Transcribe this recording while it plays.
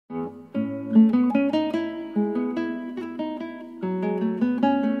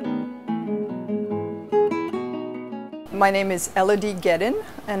My name is Elodie Ghedin,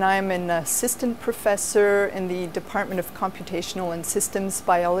 and I'm an assistant professor in the Department of Computational and Systems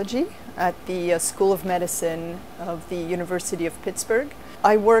Biology at the School of Medicine of the University of Pittsburgh.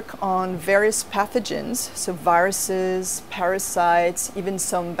 I work on various pathogens, so viruses, parasites, even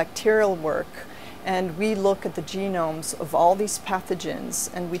some bacterial work. And we look at the genomes of all these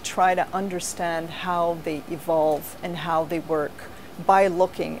pathogens and we try to understand how they evolve and how they work by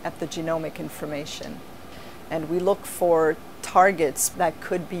looking at the genomic information. And we look for targets that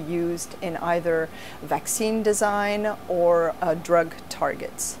could be used in either vaccine design or drug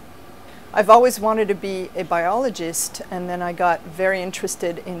targets. I've always wanted to be a biologist, and then I got very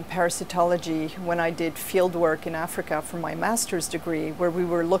interested in parasitology when I did field work in Africa for my master's degree, where we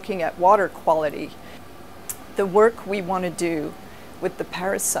were looking at water quality. The work we want to do with the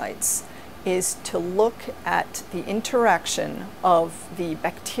parasites is to look at the interaction of the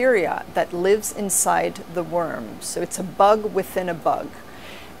bacteria that lives inside the worm. So it's a bug within a bug.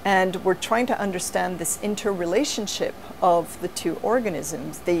 And we're trying to understand this interrelationship of the two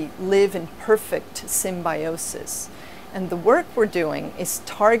organisms. They live in perfect symbiosis. And the work we're doing is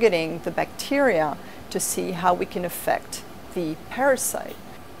targeting the bacteria to see how we can affect the parasite.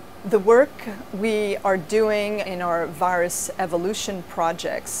 The work we are doing in our virus evolution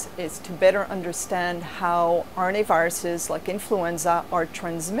projects is to better understand how RNA viruses like influenza are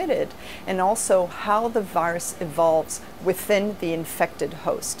transmitted, and also how the virus evolves within the infected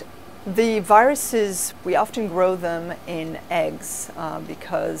host. The viruses, we often grow them in eggs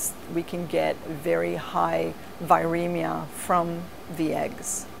because we can get very high viremia from the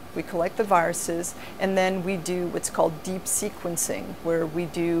eggs. We collect the viruses, and then we do what's called deep sequencing, where we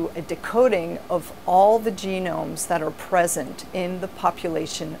do a decoding of all the genomes that are present in the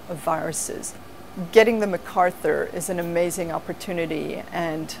population of viruses. Getting the MacArthur is an amazing opportunity,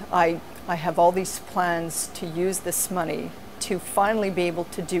 and I have all these plans to use this money to finally be able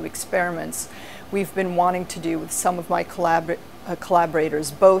to do experiments we've been wanting to do with some of my collaborators,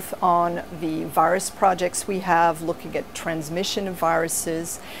 both on the virus projects we have, looking at transmission of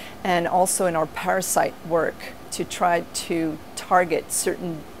viruses, and also in our parasite work to try to target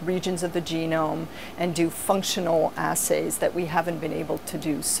certain regions of the genome and do functional assays that we haven't been able to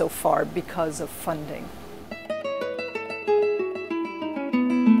do so far because of funding.